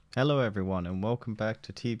Hello, everyone, and welcome back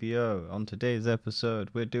to TBO. On today's episode,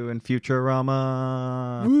 we're doing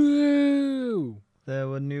Futurama. Woo! There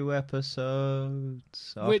were new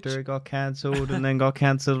episodes Which- after it got cancelled, and then got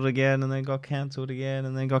cancelled again, and then got cancelled again,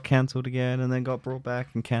 and then got cancelled again, and then got brought back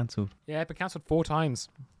and cancelled. Yeah, it's been cancelled 4 times.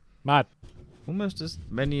 Mad. Almost as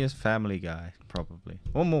many as Family Guy, probably,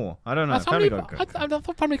 or more. I don't know. I Family thought Guy. I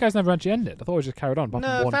thought Family Guy's never actually ended. I thought it just carried on. apart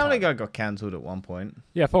from No, one Family time. Guy got cancelled at one point.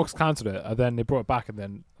 Yeah, Fox cancelled it, and then they brought it back, and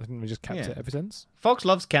then I think we just kept Yeah. it ever since. Fox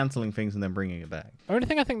loves cancelling things and then bringing it back. Only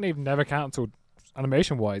thing I think they've never cancelled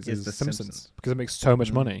animation-wise Is is The Simpsons Simpsons. because it makes so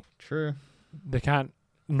much money. True. They can't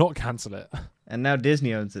not cancel it. And now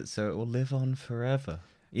Disney owns it, so it will live on forever.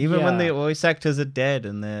 Even when Yeah. the voice actors are dead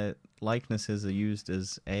and their likenesses are used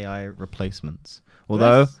as AI replacements.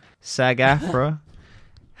 Although SAG-AFTRA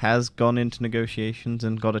has gone into negotiations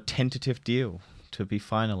and got a tentative deal to be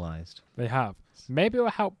finalized. They have. Maybe it will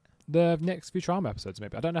help the next Futurama episodes.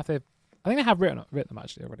 Maybe I don't know if they've. I think they have written them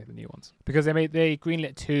actually already, the new ones, because they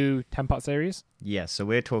greenlit 2 10-part series. Yes, so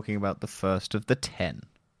we're talking about the first of the 10.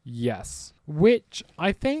 Yes. Which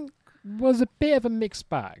I think was a bit of a mixed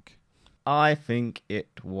bag. I think it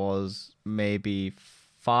was maybe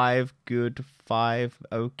 5 good, 5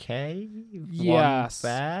 okay, Yes. 1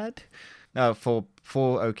 bad. No, 4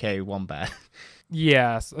 okay, 1 bad.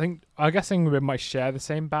 Yes. I'm guessing we might share the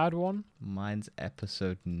same bad one. Mine's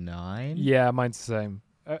episode 9. Yeah, mine's the same.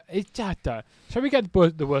 Shall we get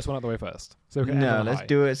the worst one out of the way first? So we can end No, on a let's high?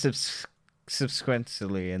 do it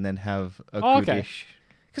subsequently and then have a Oh, okay. goodish.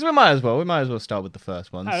 Because we might as well start with the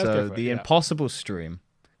first one. Let's go So for it, the yeah. Impossible Stream.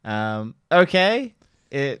 Okay,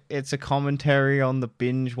 it's a commentary on the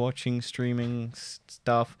binge watching streaming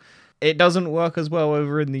stuff. It doesn't work as well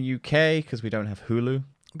over in the UK because we don't have Hulu.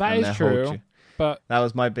 That and is their true. whole But That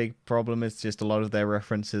was my big problem. Is just a lot of their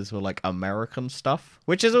references were like American stuff,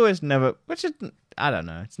 which is always never. Which is I don't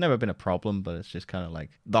know. It's never been a problem, but it's just kind of like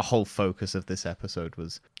the whole focus of this episode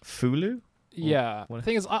was Fulu. yeah, what- the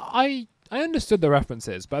thing is, I understood the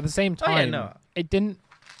references, but at the same Oh, yeah, time, no. it didn't.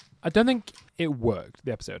 I don't think it worked.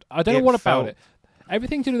 The episode. I don't know It what felt- about it.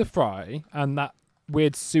 Everything to do with the fry and that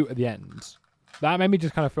weird suit at the end. That made me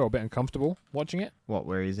just kind of feel a bit uncomfortable watching it. What,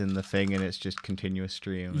 where he's in the thing and it's just continuous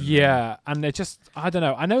stream? And Yeah, and it just, I don't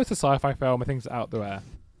know. I know it's a sci-fi film and things are out there,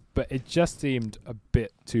 but it just seemed a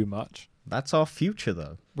bit too much. That's our future,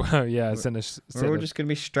 though. Well, yeah, We're all just going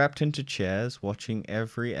to be strapped into chairs watching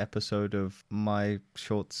every episode of My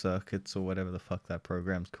Short Circuits or whatever the fuck that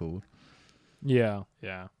program's called. yeah.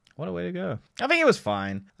 What a way to go. I think it was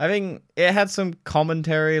fine. I think it had some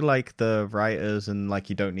commentary like the writers and like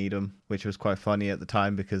you don't need them, which was quite funny at the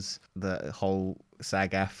time because the whole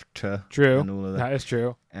SAG-AFTRA True. and all of that. That is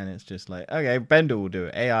true. And it's just like, okay, Bender will do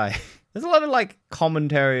it. AI. There's a lot of like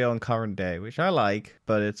commentary on current day, which I like,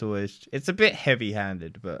 but it's a bit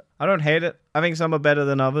heavy-handed, but I don't hate it. I think some are better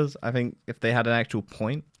than others. I think if they had an actual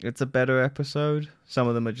point, it's a better episode. Some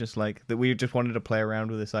of them are just like that we just wanted to play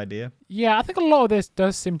around with this idea. Yeah, I think a lot of this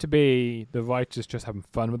does seem to be the writers just having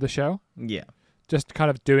fun with the show. Yeah. Just kind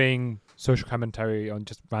of doing social commentary on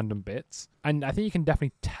just random bits. And I think you can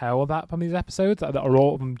definitely tell that from these episodes, that a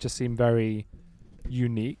lot of them just seem very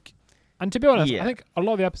unique. And to be honest, Yeah. I think a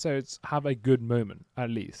lot of the episodes have a good moment,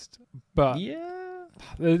 at least. But Yeah.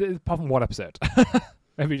 apart from one episode.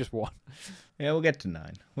 Maybe just one. Yeah, we'll get to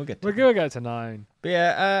 9. We'll get to We're going to get to 9. But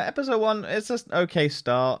yeah, episode 1, it's just okay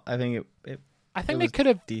start. I think it I think It they was could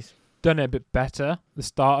have decent. done it a bit better, the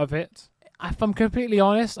start of it. If I'm completely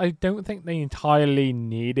honest, I don't think they entirely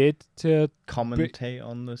needed to Commentate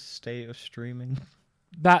on the state of streaming.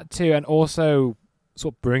 that too, and also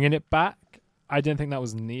sort of bringing it back. I didn't think that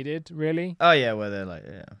was needed, really, Oh yeah, where they're like,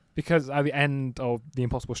 yeah. because at the end of the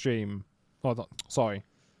Impossible Stream,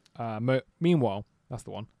 meanwhile, that's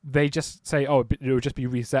the one. They just say, "Oh, it will just be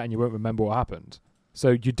reset, and you won't remember what happened."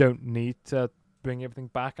 So you don't need to bring everything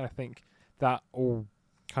back. And I think that all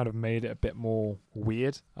kind of made it a bit more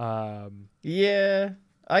weird. Yeah,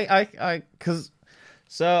 because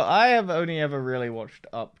so I have only ever really watched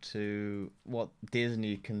up to what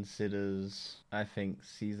Disney considers, I think,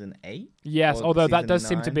 season 8. Yes, Or although that season does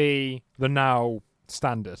seem to 9. be the now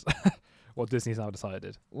standard. What Disney's now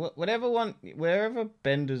decided. Wherever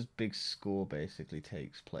Bender's big score basically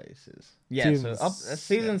takes place is. Yeah, so up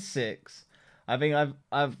season 6. I think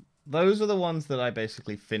I've those are the ones that I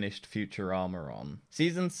basically finished Futurama on.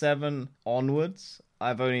 Season 7 onwards,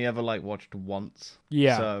 I've only ever like watched once.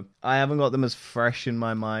 Yeah. So I haven't got them as fresh in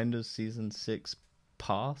my mind as season 6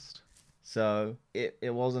 past. So it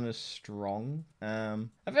wasn't as strong. I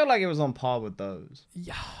feel like it was on par with those.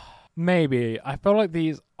 Yeah, maybe. I feel like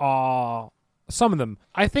these are some of them.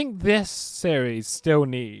 I think this series still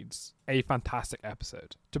needs a fantastic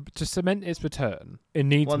episode. To cement its return, it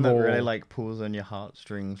needs one more. that really like pulls on your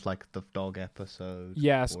heartstrings, like the dog episode.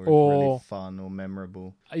 Yes, or, or is really fun or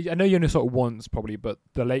memorable. I know you only saw it once probably, but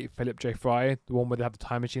the late Philip J. Fry, the one where they have the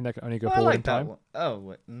time machine that can only go I forward like in time. that one. Oh,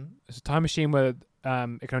 wait. It's a time machine where it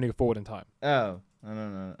can only go forward in time. Oh, I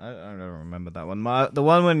don't know. I don't remember that one. The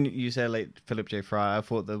one when you say late Philip J. Fry, I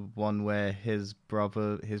thought the one where his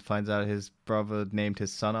brother finds out his brother named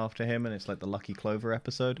his son after him, and it's like the Lucky Clover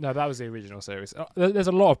episode. No, that was the original series. There's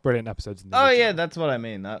a lot of brilliant episodes in the Oh original. yeah, that's what I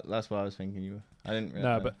mean. That's what I was thinking. I didn't. Really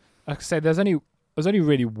No, know. but like I say, there's only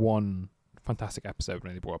really one fantastic episode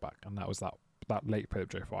when they brought it back, and that was that late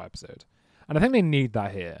Philip J. Fry episode. And I think they need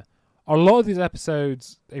that here. A lot of these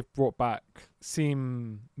episodes they've brought back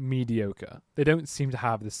seem mediocre. They don't seem to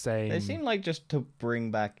have the same. They seem like just to bring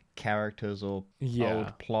back characters or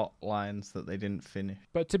old plot lines that they didn't finish.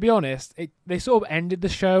 But to be honest, they sort of ended the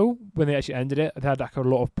show when they actually ended it. They had like a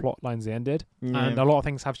lot of plot lines they ended, and a lot of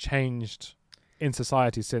things have changed in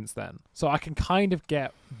society since then. So I can kind of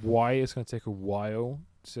get why it's going to take a while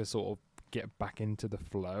to sort of get back into the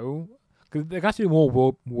flow. Because they're going to do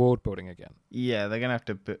more world building again. Yeah, they're going to have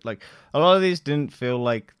to... Like, a lot of these didn't feel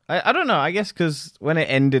like... I don't know, I guess because when it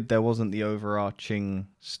ended, there wasn't the overarching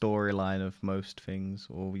storyline of most things.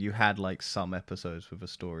 Or you had, like, some episodes with a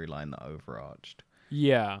storyline that overarched.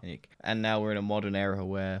 Yeah. And now we're in a modern era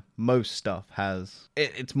where most stuff has...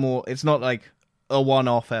 It's more... It's not like a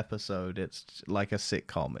one-off episode. It's like a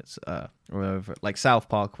sitcom. It's... like, South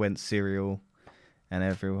Park went serial and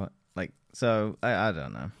everyone... So, I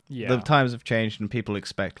don't know. Yeah. The times have changed and people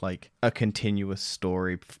expect, like, a continuous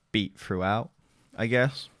story beat throughout, I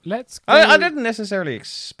guess. Let's go... I didn't necessarily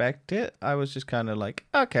expect it. I was just kind of like,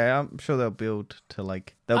 okay, I'm sure they'll build to,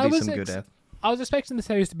 like, there'll be some good... I was expecting the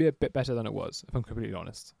series to be a bit better than it was, if I'm completely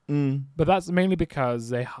honest. Mm. But that's mainly because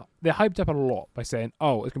they hyped up a lot by saying,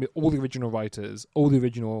 oh, it's going to be all the original writers, all the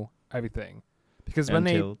original everything. Because when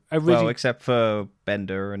they well, except for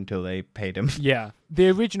Bender until they paid him. Yeah, the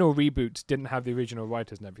original reboot didn't have the original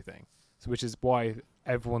writers and everything, so which is why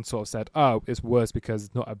everyone sort of said, "Oh, it's worse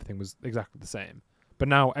because not everything was exactly the same." But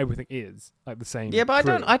now everything is like the same. Yeah, but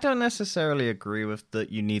I don't necessarily agree with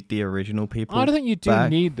that. You need the original people. I don't think you do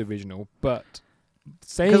need the original, but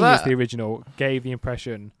saying it's the original gave the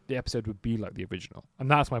impression the episode would be like the original,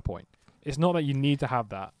 and that's my point. It's not that you need to have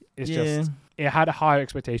that. It's just it had a higher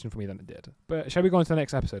expectation for me than it did. But shall we go on to the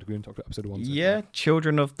next episode? We can talk about episode 1. Yeah,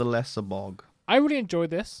 Children of the Lesser Bog. I really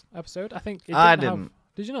enjoyed this episode. I think I didn't.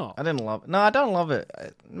 Did you not? I didn't love it. No, I don't love it.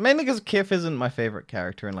 Mainly because Kif isn't my favorite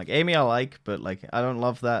character, and like Amy, I like, but like I don't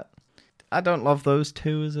love that. I don't love those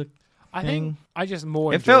two as a I thing. think I just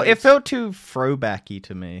more. It felt too throwbacky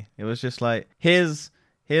to me. It was just like here's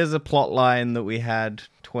a plot line that we had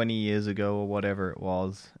 20 years ago or whatever it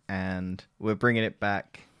was, and we're bringing it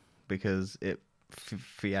back because it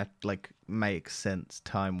makes sense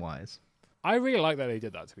time wise. I really like that they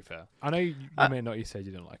did that. To be fair, I know you may not. You said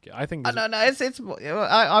you didn't like it. I think no.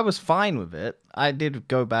 I was fine with it. I did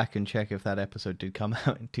go back and check if that episode did come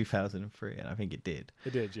out in 2003, and I think it did.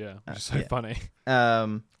 It did, yeah. Which is so funny.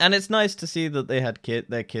 And it's nice to see that they had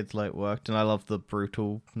their kids like worked, and I love the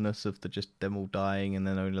brutalness of just them all dying, and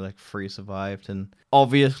then only like 3 survived, and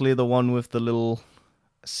obviously the one with the little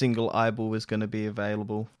single eyeball is going to be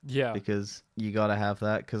available. Yeah, because you got to have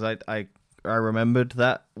that. Because I remembered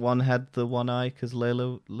that one had the one eye because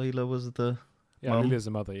Leela was the mom. Leela's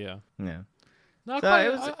the mother. Yeah. No, So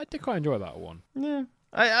I did quite enjoy that one. Yeah,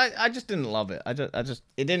 I just didn't love it.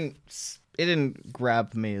 It didn't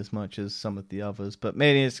grab me as much as some of the others. But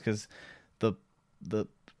maybe it's because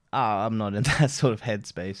I'm not in that sort of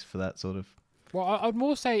headspace for that sort of. Well, I'd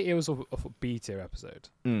more say it was a B tier episode.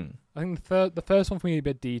 Mm. I think the first one for me would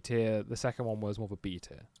be a D tier. The second one was more of a B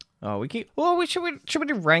tier. Oh, should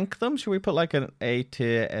we rank them? Should we put like an A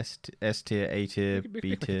tier, S tier, A tier,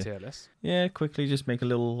 B tier? A tier list. Yeah, quickly just make a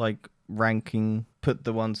little like ranking. Put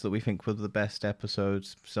the ones that we think were the best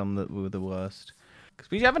episodes, some that were the worst.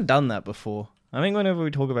 Because we haven't done that before. I think whenever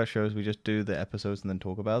we talk about shows, we just do the episodes and then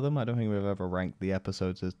talk about them. I don't think we've ever ranked the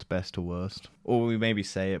episodes as best or worst. Or we maybe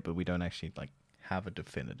say it, but we don't actually like have a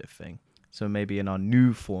definitive thing. So maybe in our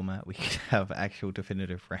new format, we could have actual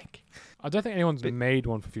definitive ranking. I don't think anyone's made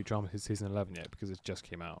one for Futurama season 11 yet because it just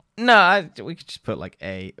came out. No, we could just put like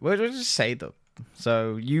A. We'll just say them.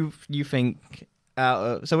 So you think...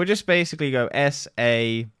 so we'll just basically go S,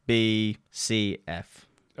 A, B, C, F.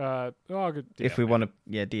 Good. If we want to...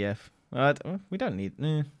 Yeah, DF. We don't need...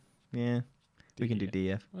 yeah. We can do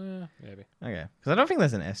DF. Maybe. Okay. Because I don't think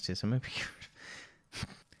there's an S tier, so maybe...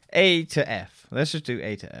 A to F. Let's just do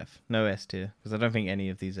A to F. No S tier, because I don't think any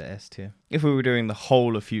of these are S tier. If we were doing the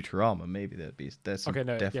whole of Futurama, maybe there's some Okay,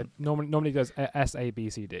 no, definite... yeah, normally it goes S, A, B,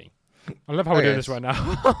 C, D. I love how we're doing this right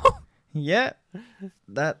now. Yeah,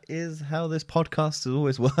 that is how this podcast has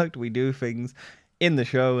always worked. We do things in the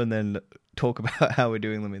show and then talk about how we're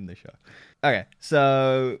doing them in the show. Okay,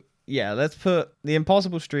 so yeah, let's put the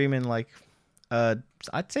Impossible Stream in like, I'd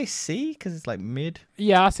say C because it's like mid.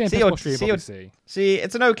 Yeah, I say C Impossible or- Stream C or- probably C. See,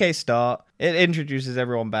 it's an okay start. It introduces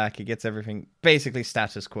everyone back. It gets everything basically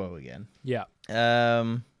status quo again. Yeah.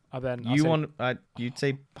 And then You'd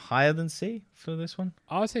say higher than C for this one?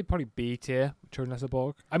 I would say probably B tier, Children of the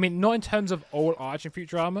Borg. I mean, not in terms of all arching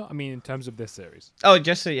Futurama. I mean, in terms of this series. Oh,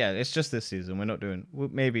 just so yeah, it's just this season. We're not doing. We'll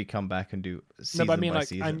maybe come back and do season No, but I mean, by like,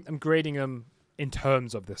 season. I'm grading them in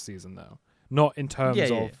terms of this season, though, not in terms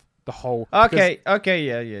of the whole. Okay,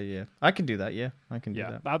 yeah. I can do that. Yeah, I can do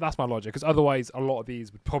that. That's my logic. Because otherwise, a lot of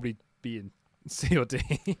these would probably be in C or D.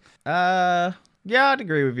 Yeah, I'd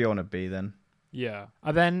agree with you on a B then. Yeah,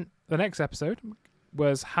 and then the next episode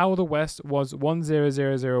was How the West Was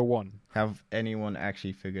 10001. Have anyone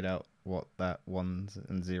actually figured out what that ones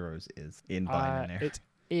and zeros is in binary? It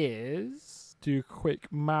is. Do quick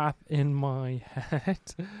math in my head.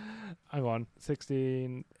 Hang on,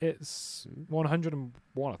 16. It's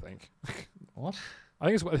 101, I think. What? I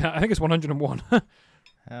think it's 101.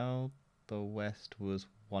 How the West was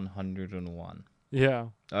 101. Yeah.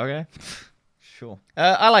 Okay. Sure.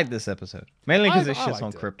 I like this episode. Mainly because it's just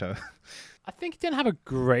on crypto. I think it didn't have a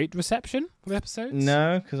great reception for the episodes.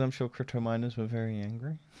 No, because I'm sure crypto miners were very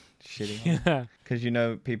angry. Shitting on Yeah.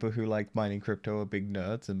 Because people who like mining crypto are big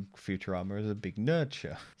nerds, and Futurama is a big nerd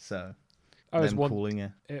show. So, them calling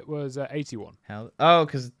it. It was 81. How? Oh,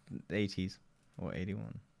 because 80s or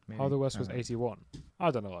 81. Maybe. How the West was 81.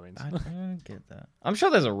 I don't know what that means. I don't get that. I'm sure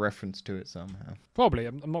there's a reference to it somehow. Probably.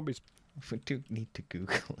 I'm not. We do need to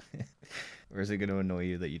Google it. Or is it going to annoy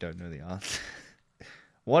you that you don't know the answer?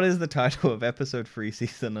 What is the title of episode 3,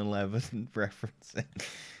 season 11 referencing?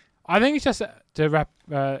 I think it's just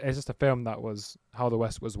it's just a film that was How the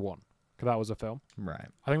West Was Won. Because that was a film. Right.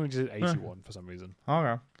 I think we just did 81 for some reason.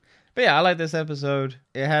 Okay. But yeah, I like this episode.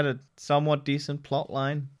 It had a somewhat decent plot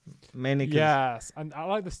line. Mainly because... Yes. And I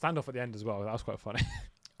like the standoff at the end as well. That was quite funny.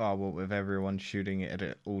 Oh, well, with everyone shooting it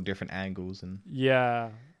at all different angles and... Yeah.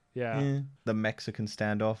 The Mexican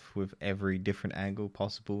standoff with every different angle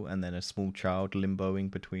possible, and then a small child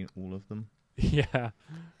limboing between all of them. Yeah,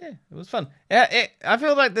 it was fun. Yeah, I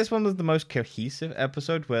feel like this one was the most cohesive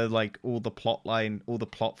episode where like all the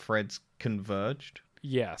plot threads converged.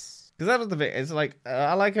 Yes, because that was the bit. It's like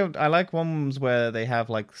I like ones where they have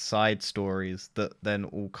like side stories that then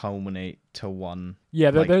all culminate to one. Yeah,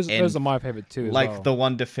 like, those are my favorite too. Like the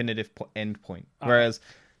one definitive end point, whereas.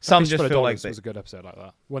 Some just feel like was a good episode like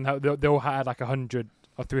that. When they all had like $100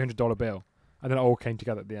 or $300 bill, and then it all came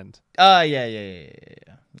together at the end. Yeah. I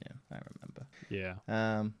remember. Yeah.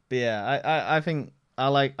 But yeah, I think I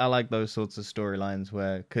like those sorts of storylines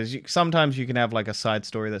where because sometimes you can have like a side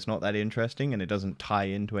story that's not that interesting and it doesn't tie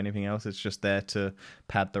into anything else. It's just there to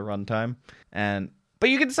pad the runtime. But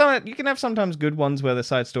you can have sometimes good ones where the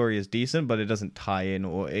side story is decent, but it doesn't tie in,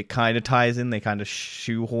 or it kind of ties in. They kind of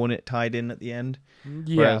shoehorn it tied in at the end.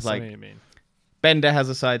 Yeah, like, I know what you mean. Bender has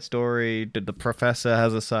a side story, the Professor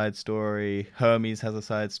has a side story, Hermes has a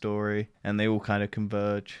side story, and they all kind of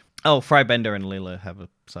converge. Oh, Fry Bender and Lila have a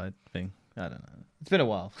side thing. I don't know. It's been a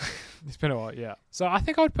while. Yeah. So I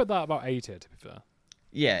think I would put that about A tier, to be fair.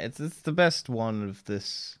 Yeah, it's the best one of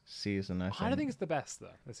this season, I think. I don't think it's the best, though,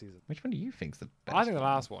 this season. Which one do you think's the best? I think the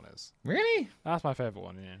last one is. Really? That's my favourite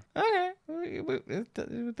one, yeah.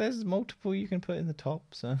 Okay. There's multiple you can put in the top,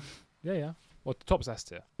 so... Yeah. Well, the top's S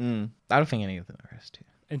tier. I don't think any of them are S tier.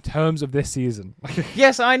 In terms of this season.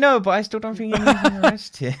 Yes, I know, but I still don't think any of them are S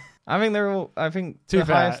tier. I think they're all... I think the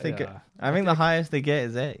highest they get... I think the highest they get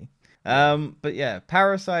is A. But yeah,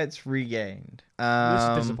 Parasites Regained. This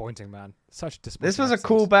is disappointing, man. Such disappointing. This was a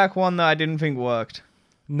callback one that I didn't think worked.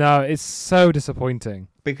 No, it's so disappointing.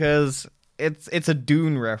 Because it's a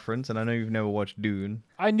Dune reference, and I know you've never watched Dune.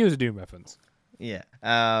 I knew it was a Dune reference. Yeah.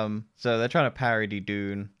 So they're trying to parody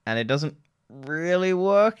Dune, and it doesn't really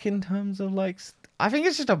work in terms of like... I think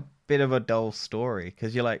it's just a bit of a dull story,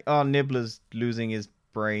 because you're like, oh, Nibbler's losing his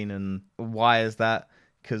brain, and why is that?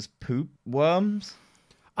 Because poop worms?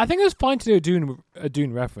 I think it was fine to do a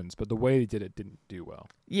Dune reference, but the way they did it didn't do well.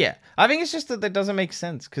 Yeah, I think it's just that doesn't make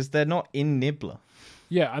sense because they're not in Nibbler.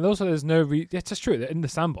 Yeah, and also there's no... It's just true, they're in the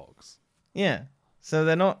sandbox. Yeah, so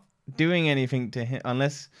they're not doing anything to him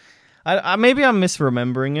unless... maybe I'm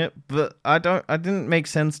misremembering it, but I didn't make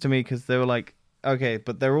sense to me because they were like, okay,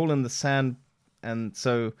 but they're all in the sand and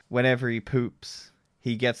so whenever he poops,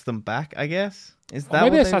 he gets them back, I guess. Is Or that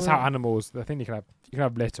maybe what that's they just were? how animals. I think you can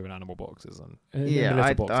have litter in animal boxes, and in Yeah, the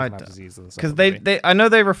litter box you can have diseases. because they I know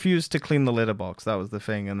they refused to clean the litter box. That was the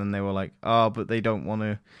thing, and then they were like, oh, but they don't want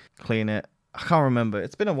to clean it. I can't remember.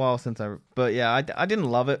 It's been a while since but yeah, I didn't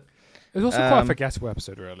love it. It was also quite a forgettable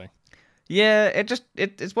episode, really. Yeah,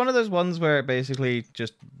 it's one of those ones where it basically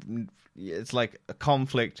just it's like a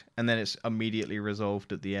conflict and then it's immediately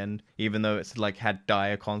resolved at the end, even though it's like had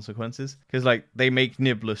dire consequences. Because like they make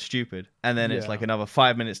Nibbler stupid, and then it's like another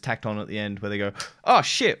 5 minutes tacked on at the end where they go, "Oh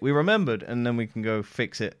shit, we remembered," and then we can go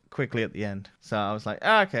fix it quickly at the end. So I was like,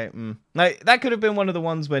 okay, like that could have been one of the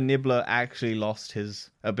ones where Nibbler actually lost his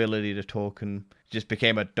ability to talk and just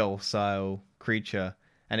became a docile creature.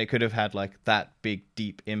 And it could have had like that big,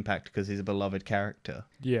 deep impact because he's a beloved character.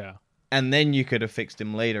 Yeah. And then you could have fixed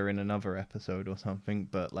him later in another episode or something.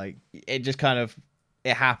 But like, it just kind of,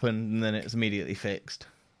 it happened and then it's immediately fixed,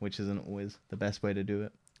 which isn't always the best way to do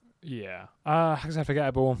it. Yeah. Like I said,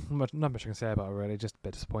 forgettable. Not much I can say about it, really. Just a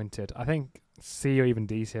bit disappointed. I think C or even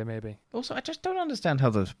D's here, maybe. Also, I just don't understand how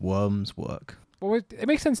those worms work. Well, it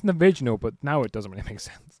makes sense in the original, but now it doesn't really make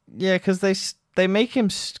sense. Yeah, because they make him,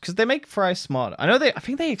 because they make Fry smarter. I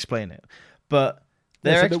think they explain it, but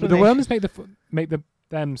their the worms make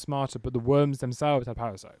them smarter, but the worms themselves have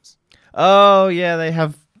parasites. Oh yeah, they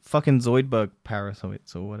have fucking Zoidberg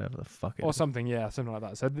parasites or whatever the fuck it Or is. something, yeah, something like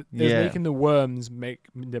that. So they're making the worms make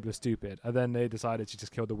Nibbler stupid, and then they decided to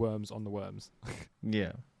just kill the worms on the worms.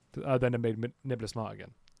 Yeah. Then it made Nibbler smart again.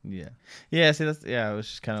 Yeah. Yeah, see, that's, yeah, it was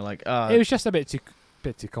just kind of like, It was just a bit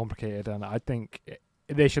too complicated, and I think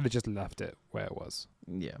they should have just left it where it was.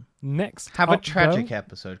 yeah. Next, Have a tragic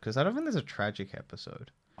episode, because I don't think there's a tragic episode.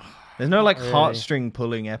 There's no, like, really. heartstring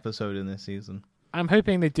pulling episode in this season. I'm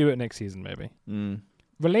hoping they do it next season, maybe.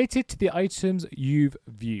 Related to the items you've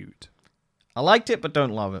viewed. I liked it, but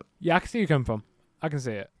don't love it. Yeah, I can see where you come from. I can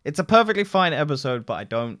see it. It's a perfectly fine episode,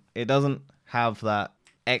 but it doesn't have that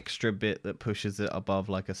extra bit that pushes it above,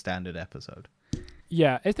 like, a standard episode.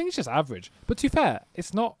 Yeah, I think it's just average. But to be fair,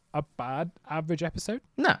 it's not a bad average episode.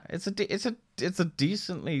 No, it's a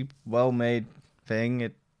decently well-made thing.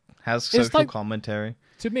 It has social commentary.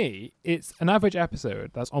 To me, it's an average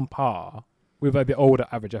episode that's on par with like the older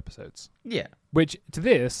average episodes. Yeah. Which to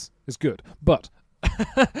this is good, but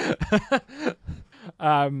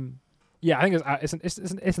yeah, I think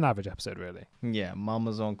it's an average episode, really. Yeah,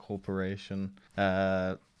 Amazon Corporation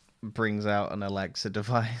brings out an Alexa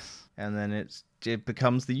device, and then it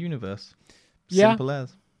becomes the universe. Simple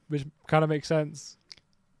as. Which kind of makes sense.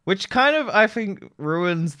 Which kind of, I think,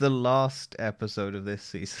 ruins the last episode of this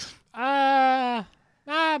season.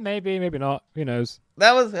 Maybe not. Who knows?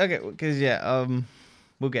 That was okay because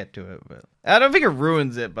we'll get to it, but I don't think it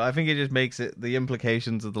ruins it, but I think it just makes the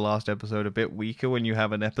implications of the last episode a bit weaker when you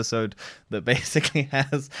have an episode that basically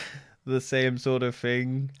has the same sort of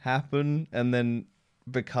thing happen and then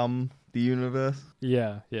become the universe.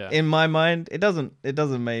 Yeah. In my mind, it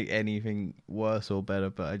doesn't make anything worse or better,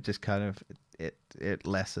 but it just kind of it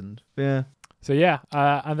lessened. Yeah. So yeah,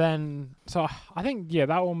 and then I think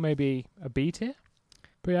that one may be a B tier,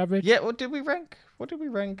 pretty average. Yeah. What did we rank?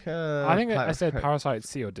 I think I said Parasite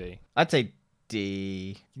C or D. I'd say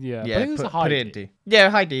D. Yeah. Yeah. But I think it's a high put it in D. Yeah,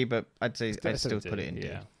 high D, but I'd say I'd still D, put it in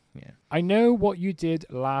D. Yeah. I know what you did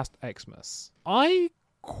last Xmas. I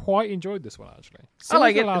quite enjoyed this one actually. I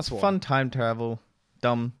like it. It's fun time travel.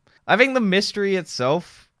 Dumb. I think the mystery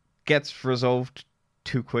itself gets resolved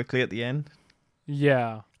too quickly at the end.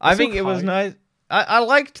 Yeah. I think it was nice. I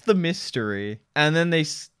liked the mystery, and then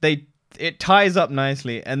it ties up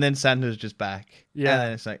nicely, and then Santa's just back. Yeah. And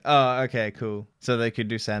then it's like, oh, okay, cool. So they could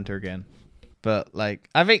do Santa again. But like,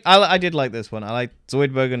 I think I did like this one. I like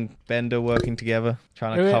Zoidberg and Bender working together,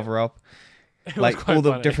 trying to cover up. Like all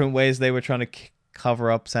the different ways they were trying to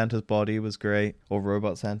cover up Santa's body was great, or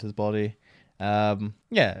Robot Santa's body.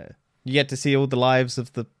 Yeah, you get to see all the lives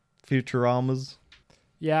of the Futuramas.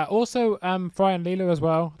 Yeah, also Fry and Leela as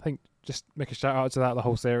well. I think just make a shout out to that, the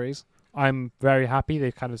whole series. I'm very happy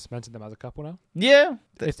they've kind of cemented them as a couple now. Yeah,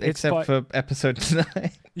 except for episode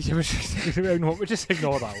 9. Yeah, we just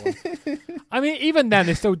ignore that one. I mean, even then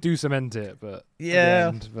they still do cement it, but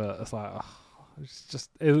yeah, but it's like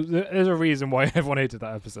there's a reason why everyone hated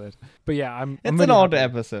that episode. But yeah, it's really an odd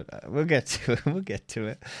happy. episode. We'll get to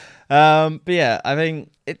it. But yeah, I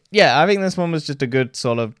think this one was just a good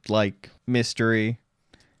solid like mystery.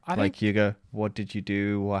 Like you go, what did you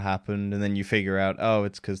do? What happened? And then you figure out, oh,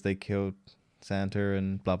 it's because they killed Santa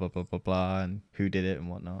and blah blah blah blah blah, and who did it and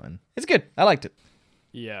whatnot. And it's good. I liked it.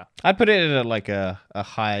 Yeah, I'd put it at like a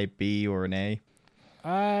high B or an A.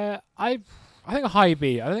 I I think a high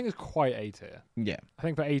B. I don't think it's quite A tier. Yeah. I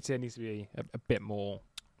think for A tier it needs to be a bit more.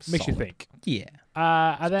 Makes you think. Yeah.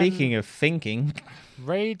 And Speaking of thinking,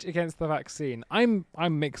 Rage Against the Vaccine. I'm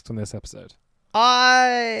mixed on this episode.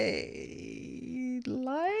 I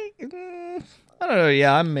don't know.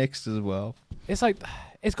 Yeah, I'm mixed as well. It's like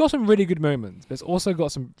it's got some really good moments, but it's also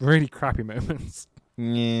got some really crappy moments.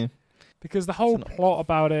 Yeah. Because the whole plot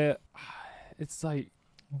about it, it's like,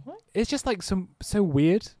 what? It's just like so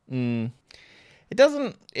weird. It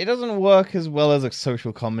doesn't work as well as a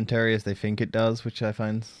social commentary as they think it does, which I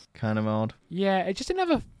find kind of odd. Yeah, it just didn't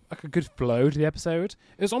have a good flow to the episode.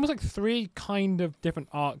 It was almost like 3 kind of different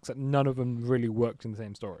arcs that none of them really worked in the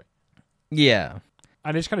same story. Yeah.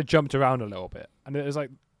 And it just kind of jumped around a little bit. And it was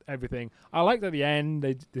like everything. I liked at the end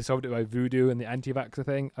they solved it by voodoo and the anti-vaxxer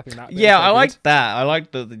thing. I think that. Yeah, I liked that. I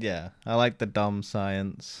liked I like the dumb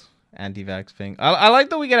science anti-vax thing. I like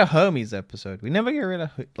that we get a Hermes episode. We never get rid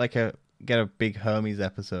of get a big Hermes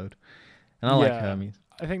episode, and I like Hermes.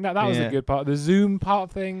 I think that was a good part. The Zoom part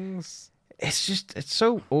of things. It's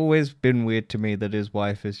so always been weird to me that his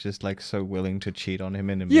wife is just like so willing to cheat on him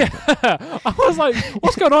in a minute. Yeah, I was like,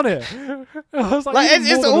 what's going on here? I was like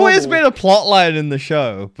it's always been a plot line in the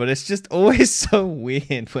show, but it's just always so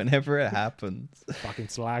weird whenever it happens. Fucking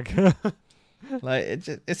slag. Like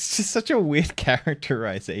it's just such a weird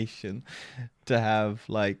characterization to have.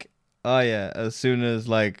 Like, oh yeah, as soon as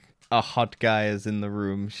like a hot guy is in the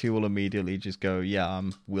room, she will immediately just go, yeah,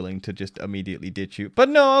 I'm willing to just immediately ditch you. But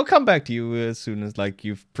no, I'll come back to you as soon as like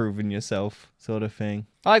you've proven yourself, sort of thing.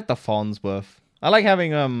 I like the Farnsworth. I like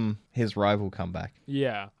having his rival come back.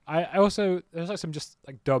 Yeah. I also there's like some just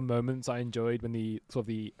like dumb moments I enjoyed when the sort of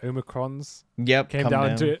the Omicrons came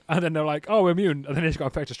down to it, and then they're like, oh, we're immune, and then they just got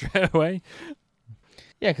infected straight away.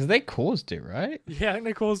 Yeah, because they caused it, right? Yeah, I think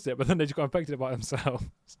they caused it, but then they just got infected by themselves.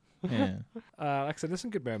 Yeah. Like I said, there's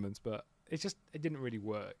some good moments, but it didn't really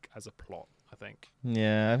work as a plot, I think.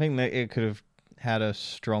 Yeah, I think that it could have had a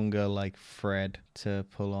stronger like thread to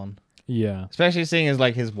pull on. Yeah. Especially seeing as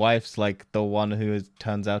like his wife's like the one who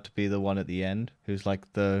turns out to be the one at the end, who's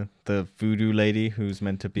like the voodoo lady who's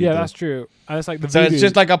meant to be. Yeah, that's true. And it's like the so voodoo...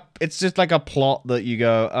 it's just like a plot that you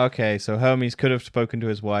go, okay, so Hermes could have spoken to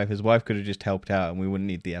his wife could have just helped out, and we wouldn't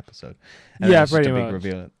need the episode. And yeah, it's pretty just a much. big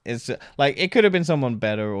reveal. It's like it could have been someone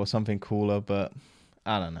better or something cooler, but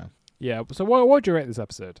I don't know. Yeah. So what would you rate this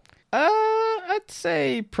episode? I'd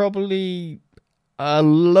say probably a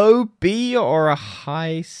low B or a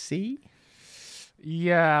high C.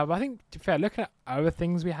 Yeah, but I think, to be fair, looking at other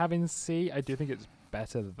things we have in C, I do think it's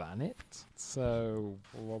better than it. So,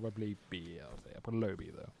 probably B, I'll say. I'll put a low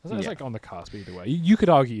B, though. It's like on the cusp either way. You could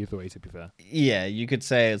argue either way, to be fair. Yeah, you could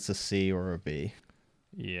say it's a C or a B.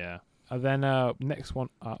 Yeah. And then next one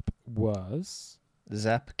up was...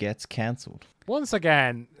 Zap gets cancelled. Once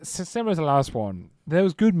again, similar to the last one, there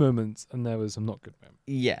was good moments and there was some not good moments.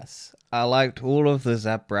 Yes. I liked all of the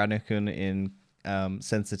Zap Brannigan in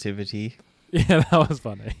sensitivity. Yeah, that was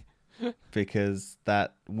funny. Because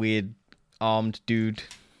that weird armed dude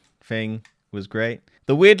thing was great.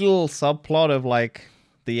 The weird little subplot of like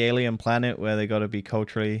the alien planet where they got to be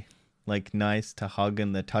culturally like nice to hug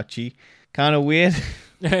and they're touchy. Kind of weird.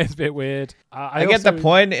 Yeah, it's a bit weird. I get the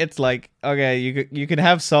point. It's like, okay, you can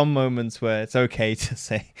have some moments where it's okay to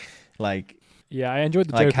say like... Yeah, I enjoyed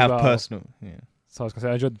the like joke have as well. personal... Yeah. So I was going to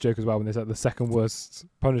say, I enjoyed the joke as well when they said the second worst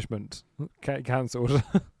punishment cancelled.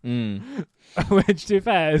 Which, to be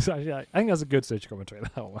fair, is actually, I think that's a good social commentary,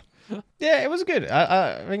 that one. Yeah, it was good.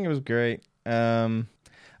 I think it was great. I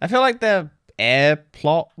feel like the air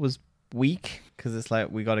plot was weak because it's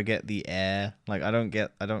like we got to get the air. Like I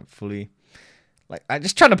don't fully like. I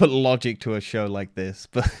just trying to put logic to a show like this,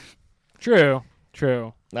 but True.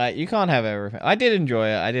 like you can't have everything. I did enjoy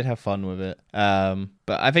it. I did have fun with it.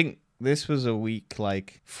 But I think this was a weak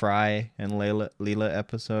like Fry and Leela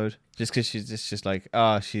episode. Just because she's just like,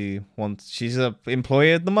 she's a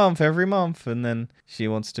employee of the month every month, and then she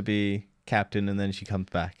wants to be captain, and then she comes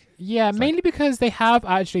back. Yeah, it's mainly because they have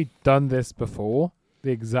actually done this before, the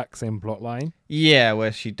exact same plot line. Yeah,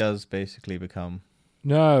 where she does basically become...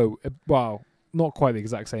 No, well, not quite the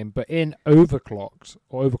exact same, but in Overclocked,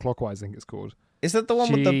 or Overclockwise, I think it's called. Is that the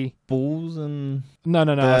one with the balls and... No,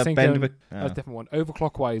 I think that's a a different one.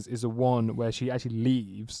 Overclockwise is the one where she actually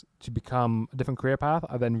leaves to become a different career path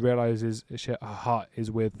and then realizes her heart is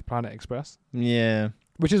with Planet Express. Yeah.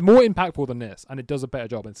 Which is more impactful than this, and it does a better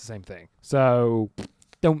job, and it's the same thing. So,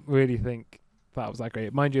 don't really think that was that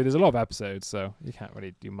great. Mind you, there's a lot of episodes, so you can't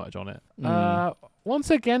really do much on it. Once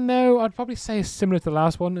again, though, I'd probably say it's similar to the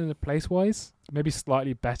last one in the place-wise. Maybe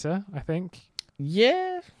slightly better, I think.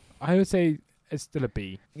 Yeah. I would say... It's still a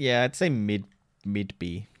B. Yeah, I'd say mid mid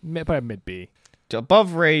B. Probably mid B.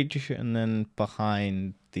 Above Rage and then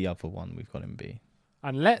behind the other one we've got in B.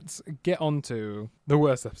 And let's get on to the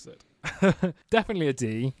worst episode. Definitely a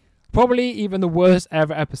D. Probably even the worst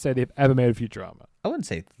ever episode they've ever made of Futurama. I wouldn't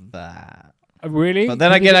say that. Really? But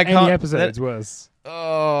then again, I can't. Any episode's worse.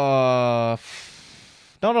 Not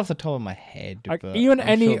off the top of my head. Like, but even I'm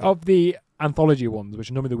any sure of the anthology ones,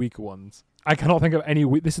 which are normally the weaker ones, I cannot think of any.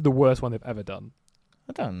 This is the worst one they've ever done.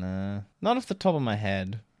 I don't know. Not off the top of my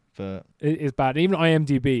head, but It is bad. Even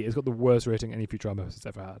IMDb has got the worst rating any Futurama episode's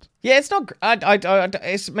ever had. yeah, it's not.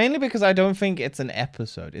 It's mainly because I don't think it's an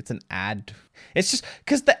episode. It's an ad. It's just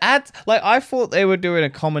because the ads. Like, I thought they were doing a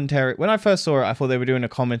commentary when I first saw it. I thought they were doing a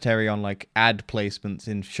commentary on like ad placements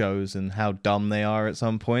in shows and how dumb they are at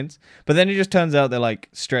some points. But then it just turns out they're like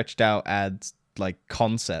stretched out ads, like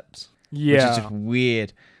concepts. Yeah, Which is just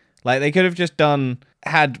weird. Like, they could have just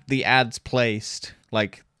had the ads placed,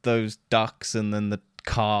 like those ducks and then the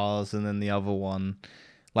cars and then the other one,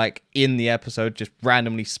 like in the episode, just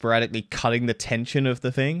randomly, sporadically cutting the tension of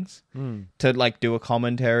the things to like do a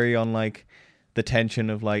commentary on like the tension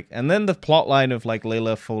of like, and then the plot line of like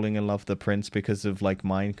Layla falling in love with the prince because of like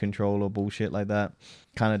mind control or bullshit like that.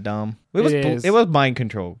 Kind of dumb. It was mind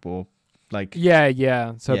control, or like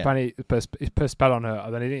yeah. So Yeah. apparently he put a spell on her,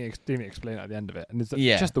 and then he didn't explain it at the end of it, and it's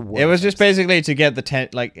just the worst. It was just basically to get the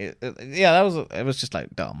it was just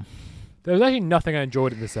like dumb. There was actually nothing I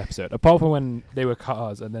enjoyed in this episode, apart from when they were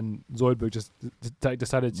cars, and then Zoidberg just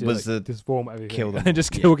decided to disform everything, kill them. and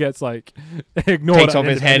just kill gets like ignored. Takes off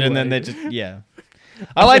his head, and then they just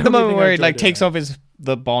I like the moment where he like takes off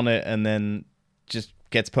the bonnet and then just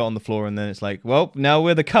gets put on the floor, and then it's like, well, now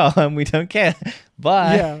we're the car and we don't care.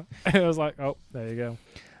 Bye. Yeah, it was like, oh, there you go.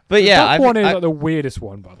 But yeah, that one is like the weirdest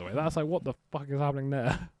one, by the way. That's like, what the fuck is happening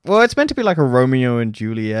there? well, it's meant to be like a Romeo and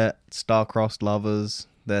Juliet, star-crossed lovers.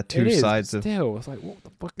 They're two sides of. Still, it's like, what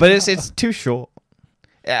the fuck? But it's too short.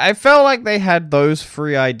 I felt like they had those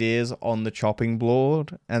 3 ideas on the chopping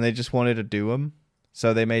board, and they just wanted to do them.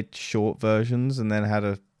 So they made short versions, and then had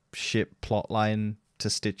a shit plot line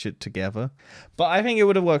to stitch it together. But I think it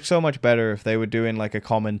would have worked so much better if they were doing like a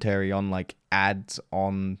commentary on like ads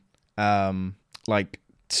on like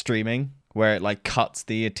streaming, where it like cuts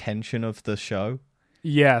the attention of the show.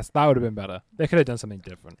 Yes, that would have been better. They could have done something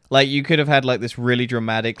different. Like, you could have had like this really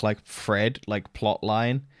dramatic like Fred like plot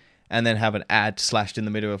line, and then have an ad slashed in the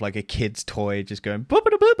middle of like a kid's toy just going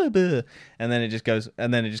 "Ba-ba-da-ba-ba-ba," and then it just goes,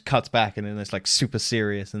 and then it just cuts back, and then it's like super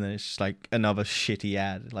serious, and then it's just like another shitty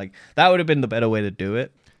ad. Like, that would have been the better way to do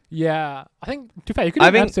it. Yeah, I think, to be fair, you could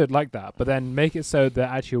have an episode like that, but then make it so they're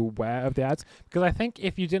actually aware of the ads. Because I think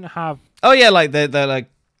if you didn't have... Oh yeah, like they're like...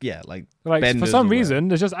 Yeah, like for some reason,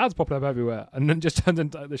 there's just ads popping up everywhere, and then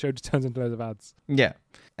the show just turns into loads of ads. Yeah,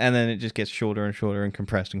 and then it just gets shorter and shorter and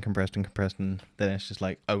compressed and compressed and compressed, and then it's just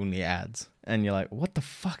like only ads, and you're like, what the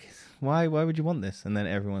fuck? Why would you want this? And then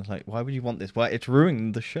everyone's like, why would you want this? Why? It's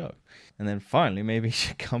ruining the show. And then finally, maybe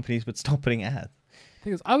companies would stop putting ads. The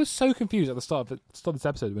thing is, I was so confused at the start of this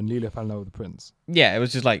episode when Leela fell in love with the prince. Yeah, it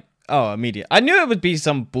was just like, oh, immediate. I knew it would be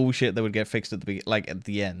some bullshit that would get fixed at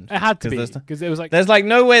the end. It had to be, because it was like... There's like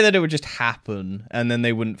no way that it would just happen and then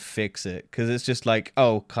they wouldn't fix it, because it's just like,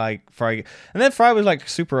 oh, Fry... And then Fry was like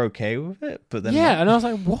super okay with it, but then... Yeah, and I was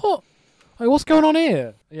like, what? Like, what's going on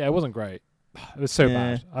here? Yeah, it wasn't great. It was so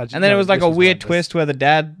bad. And then it was like a weird twist where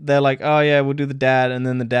they're like, oh yeah, we'll do the dad, and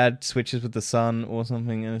then the dad switches with the son or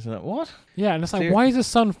something, and it's like, what? Yeah, and it's like, why is the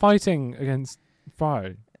son fighting against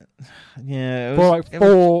Fry? Yeah,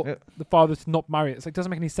 for the father to not marry. It's like, doesn't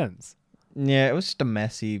make any sense. Yeah, it was just a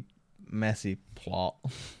messy plot.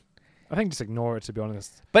 I think just ignore it, to be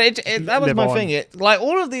honest. But that was my thing. Like,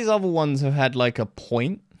 all of these other ones have had like a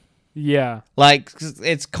point. Yeah. Like,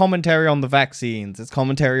 it's commentary on the vaccines. It's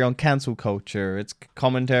commentary on cancel culture. It's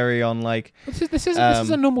commentary on like... This is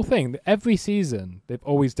a normal thing. Every season, they've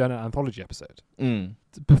always done an anthology episode. Mm.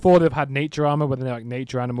 Before, they've had nature-armor, where they're like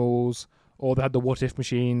nature animals, or they had the what-if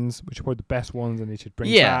machines, which are probably the best ones, and they should bring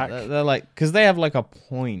back. Yeah, they're like... Because they have like a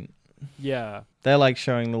point. Yeah. They're like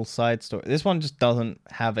showing little side stories. This one just doesn't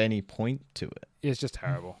have any point to it. It's just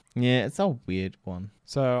terrible. Yeah, it's a weird one.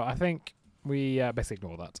 So, I think... we basically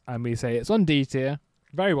ignore that, and we say it's on D tier,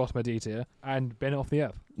 very bottom of D tier, and bin it off the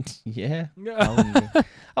earth. Yeah,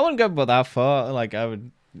 I wouldn't go about that far. Like, I would,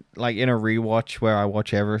 like, in a rewatch where I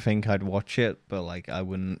watch everything, I'd watch it, but like, I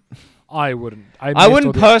wouldn't. I wouldn't. I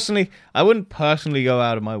wouldn't personally go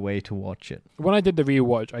out of my way to watch it. When I did the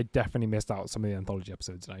rewatch, I definitely missed out some of the anthology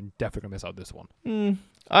episodes, and I'm definitely gonna miss out this one.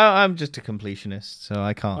 I'm just a completionist, so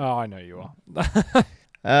I can't. Oh, I know you are.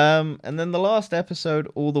 And then the last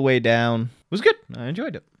episode, All the Way Down, was good. I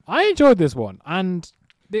enjoyed it. I enjoyed this one, and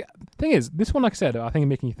the thing is, this one, like I said, I think is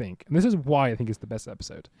making you think, and this is why I think it's the best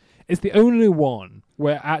episode. It's the only one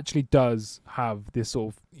where it actually does have this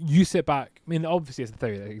sort of, you sit back. I mean, obviously it's a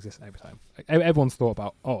theory that exists every time. Like, everyone's thought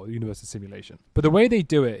about, the universe is simulation, but the way they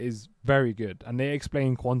do it is very good, and they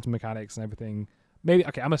explain quantum mechanics and everything. Maybe,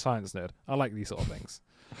 okay, I'm a science nerd. I like these sort of things.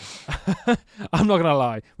 I'm not gonna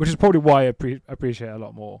lie, which is probably why I appreciate it a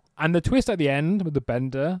lot more. And the twist at the end with the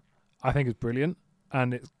bender, I think is brilliant.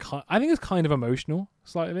 And I think it's kind of emotional,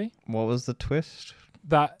 slightly. What was the twist?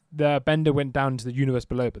 That the bender went down to the universe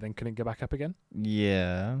below, but then couldn't get back up again.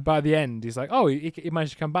 Yeah. But at the end, he's like, oh, he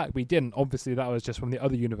managed to come back, but he didn't. Obviously, that was just from the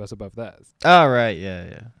other universe above theirs. Oh, right.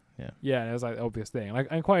 Yeah. Yeah, it was like the obvious thing. And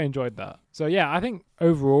I quite enjoyed that. So, yeah, I think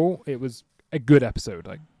overall, it was a good episode.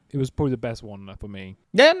 Like, it was probably the best one for me.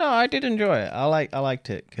 Yeah, no, I did enjoy it. I liked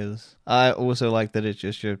it because I also like that it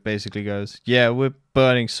just basically goes, yeah, we're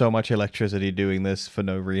burning so much electricity doing this for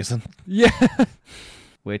no reason. Yeah.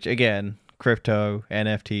 Which, again, crypto,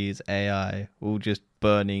 NFTs, AI, all just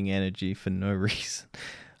burning energy for no reason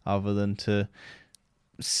other than to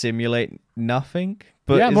simulate nothing.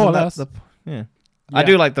 But yeah, more or less. Yeah. I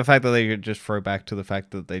do like the fact that they could just throw back to the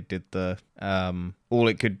fact that they did the all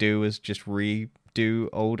it could do was just redo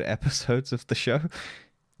old episodes of the show.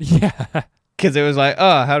 Yeah. Because it was like,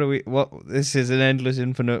 this is an endless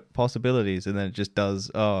infinite possibilities, and then it just does,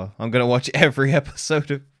 I'm going to watch every episode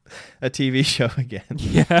of a TV show again.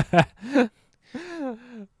 Yeah. That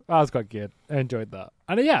was quite good. I enjoyed that.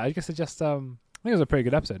 And yeah, I guess I think it was a pretty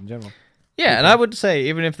good episode in general. Yeah, and I would say,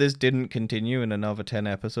 even if this didn't continue in another 10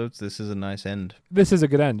 episodes, this is a nice end. This is a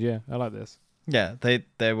good end, yeah. I like this. Yeah,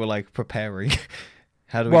 they were like preparing.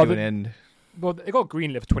 How do we do an end? Well, they got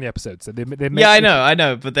greenlit for 20 episodes, so they made Yeah, I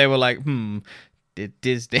know, but they were like,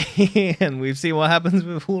 Disney, and we've seen what happens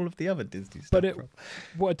with all of the other Disney stuff. But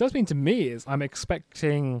what it does mean to me is I'm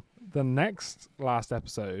expecting the next last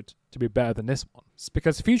episode to be better than this one. It's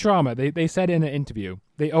because Futurama, they said in an interview,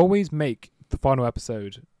 they always make the final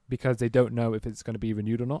episode because they don't know if it's going to be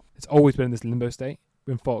renewed or not. It's always been in this limbo state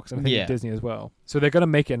with Fox, and I think with Disney as well. So they're going to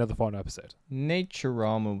make it another final episode.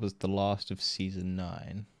 Naturama was the last of season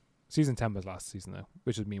 9. Season 10 was last season, though,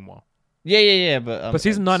 which was meanwhile. Yeah, but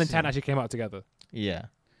season 9 and 10 actually came out together. Yeah.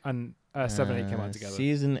 And 7 and 8 came out together.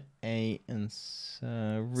 Season 8 and...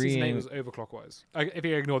 Season 8 was overclockwise. If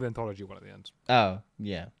you ignore the anthology one at the end. Oh,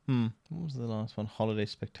 yeah. What was the last one? Holiday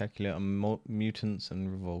Spectacular and Mutants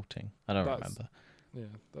and Revolting. I don't remember. Yeah,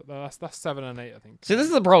 that's 7 and 8, I think. See, this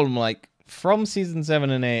is the problem. Like, from season 7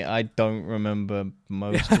 and 8, I don't remember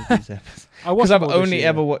most of these episodes. Because I've only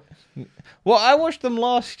ever watched... Well, I watched them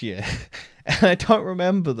last year, and I don't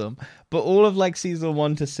remember them. But all of, like, season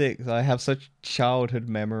 1 to 6, I have such childhood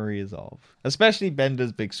memories of. Especially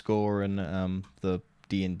Bender's Big Score and the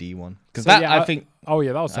D&D one. Because I think... Oh,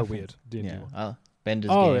 yeah, that was so weird. D&D one. Bender's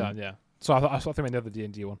Game. Oh, yeah. So I thought they meant the other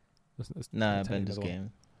D&D one. No, Bender's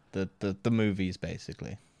Game. The movies,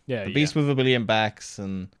 basically. Yeah, The Beast with a Billion Backs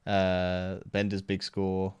and Bender's Big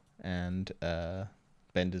Score and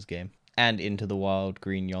Bender's Game. And Into the Wild,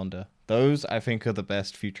 Green Yonder. Those, I think, are the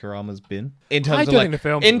best Futurama's been. In terms of like,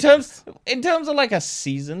 in terms of like a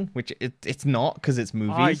season, which it's not because it's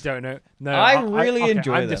movies. I don't know. No, I really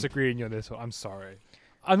enjoy them. I'm disagreeing on this one. I'm sorry.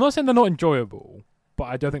 I'm not saying they're not enjoyable, but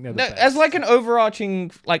I don't think they're the best. As like an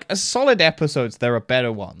overarching, like as solid episodes, there are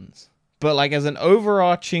better ones. But like as an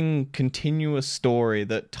overarching continuous story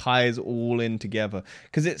that ties all in together.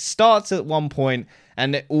 Because it starts at one point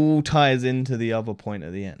and it all ties into the other point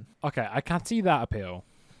at the end. Okay, I can see that appeal.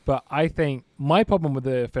 But I think my problem with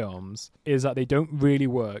the films is that they don't really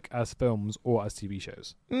work as films or as TV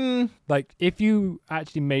shows. Like, if you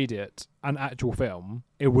actually made it an actual film,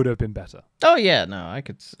 it would have been better. Oh, yeah, no, I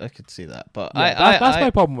could see that. But yeah, that's my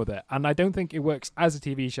problem with it. And I don't think it works as a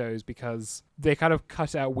TV shows because they kind of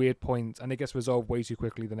cut out weird points and it gets resolved way too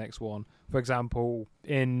quickly the next one. For example,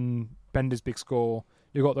 in Bender's Big Score,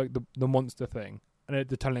 you got like the monster thing. And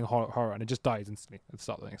they're telling horror, and it just dies instantly at the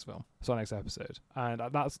start of the next film, so next episode. And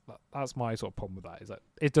that's my sort of problem with that, is that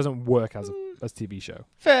it doesn't work as a TV show.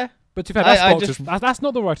 Fair. But to be fair, that's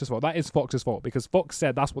not the writer's fault. That is Fox's fault, because Fox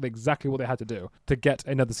said that's exactly what they had to do to get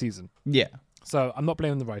another season. Yeah. So I'm not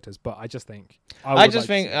blaming the writers, but I just think... I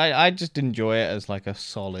just enjoy it as like a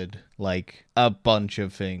solid, like a bunch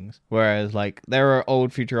of things. Whereas like there are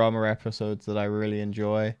old Futurama episodes that I really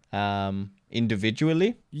enjoy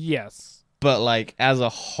individually. Yes. But, like, as a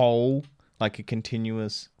whole, like a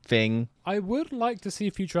continuous thing. I would like to see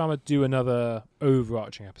Futurama do another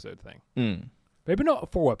overarching episode thing. Maybe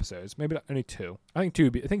not 4 episodes. Maybe only 2. I think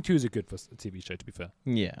 2 is good for a TV show, to be fair.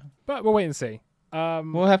 Yeah. But we'll wait and see.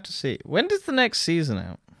 We'll have to see. When does the next season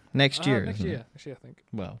out? Next year, next isn't year. it? Next year, I think.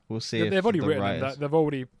 Well, we'll see. Yeah, If they've already the written writers... them. They've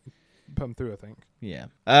already put them through, I think.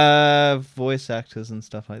 Yeah. Voice actors and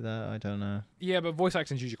stuff like that. I don't know. Yeah, but voice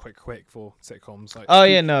acting is usually quite quick for sitcoms. Like, Oh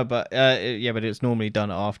yeah, no, but but it's normally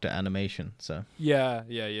done after animation. So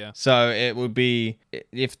yeah. so it would be,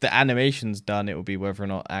 if the animation's done, it would be whether or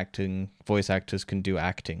not voice actors can do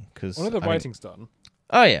acting. Because One of the writing's done.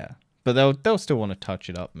 Oh yeah, but they'll still want to touch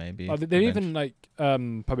it up maybe. They've even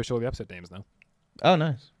published all the episode names now. Oh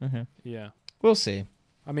nice. Okay. Yeah. We'll see.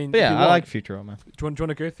 I mean, But yeah, I like Futurama. Do you want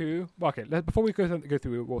to go through? Well, okay, before we go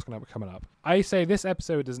through what's going to be coming up, I say this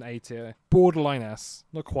episode is an A tier, borderline S,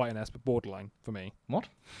 not quite an S, but borderline for me. What?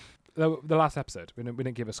 The last episode, we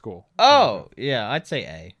didn't give a score. Oh yeah, I'd say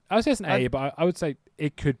A. I would say it's an A, but I would say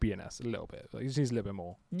it could be an S a little bit. Like, it just needs a little bit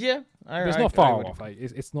more. Yeah, But it's not far off. Like,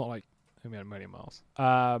 it's not like a million miles.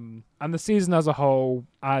 And the season as a whole,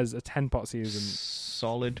 as a 10-part season,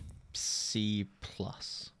 solid C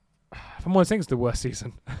plus. if I'm honest, I think it's the worst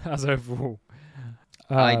season as overall.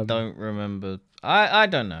 I don't remember. I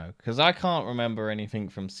don't know, because I can't remember anything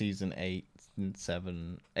from season 8 and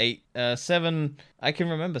 7. 7. I can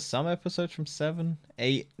remember some episodes from 7,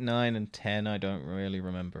 8, 9, and 10. I don't really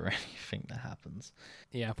remember anything that happens.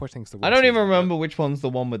 Yeah, unfortunately, it's the worst. I don't even season, remember which one's the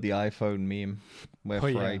one with the iPhone meme where Oh,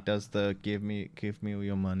 yeah. Fry does the give me all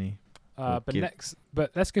your money. But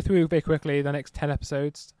let's go through very quickly the next 10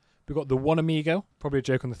 episodes. We've got the One Amigo, probably a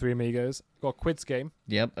joke on the Three Amigos. We've got Quid's Game.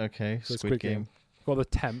 Yep. Okay. So Squid Game. We've got the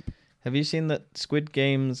Temp. Have you seen that Squid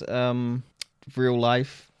Game's real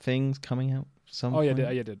life things coming out? Oh yeah,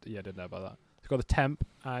 I did know about that. We've got the Temp,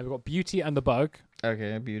 and we've got Beauty and the Bug.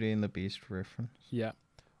 Okay, Beauty and the Beast reference. Yeah,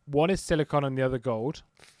 one is silicon and the other gold.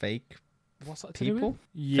 Fake What's that to do with? people?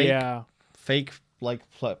 Yeah, Fake like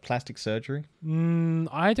plastic surgery.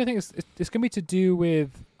 I don't think it's gonna be to do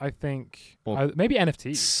with. I think maybe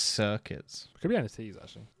NFTs. Circuits. Could be NFTs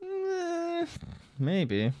actually.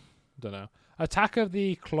 Maybe. Don't know. Attack of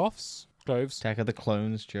the Cloves. Attack of the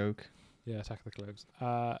Clones joke. Yeah, Attack of the Cloves.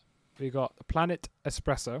 We got Planet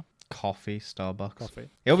Espresso. Coffee, Starbucks. Coffee.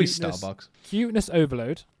 It'll be Cuteness- Starbucks. Cuteness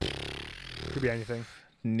Overload. Could be anything.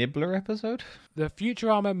 Nibbler episode? The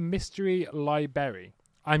Futurama Mystery Library.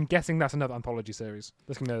 I'm guessing that's another anthology series.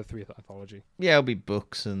 There's going to be another 3 anthology. Yeah, it'll be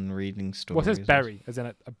books and reading stories. Well, it says berry, as in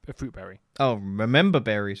a fruit berry. Oh, remember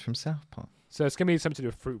berries from South Park. So it's going to be something to do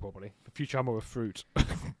with fruit, probably. Futurama with fruit. I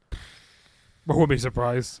wouldn't be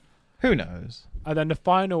surprised. Who knows? And then the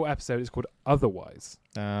final episode is called Otherwise.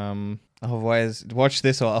 Otherwise, watch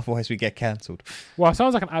this or otherwise we get cancelled. Well, it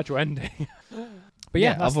sounds like an actual ending. But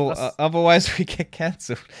yeah, that's otherwise we get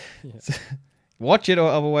cancelled. Yeah. Watch it or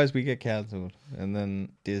otherwise we get cancelled. And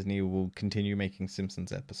then Disney will continue making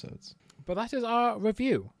Simpsons episodes. But that is our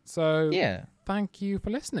review. So yeah, thank you for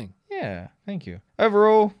listening. Yeah, thank you.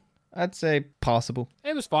 Overall, I'd say passable.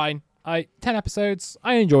 It was fine. 10 episodes.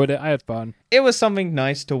 I enjoyed it. I had fun. It was something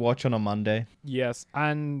nice to watch on a Monday. Yes,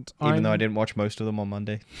 and even though I didn't watch most of them on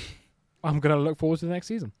Monday. I'm going to look forward to the next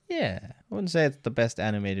season. Yeah. I wouldn't say it's the best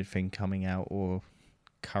animated thing coming out or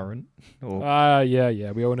current. Or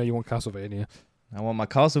yeah. We all know you want Castlevania. I want my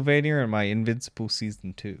Castlevania and my Invincible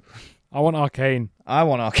Season 2. I want Arcane. I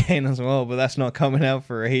want Arcane as well, but that's not coming out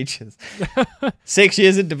for ages. 6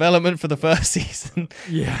 years in development for the first season.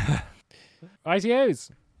 Yeah. ITOs.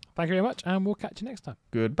 Thank you very much, and we'll catch you next time.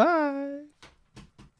 Goodbye.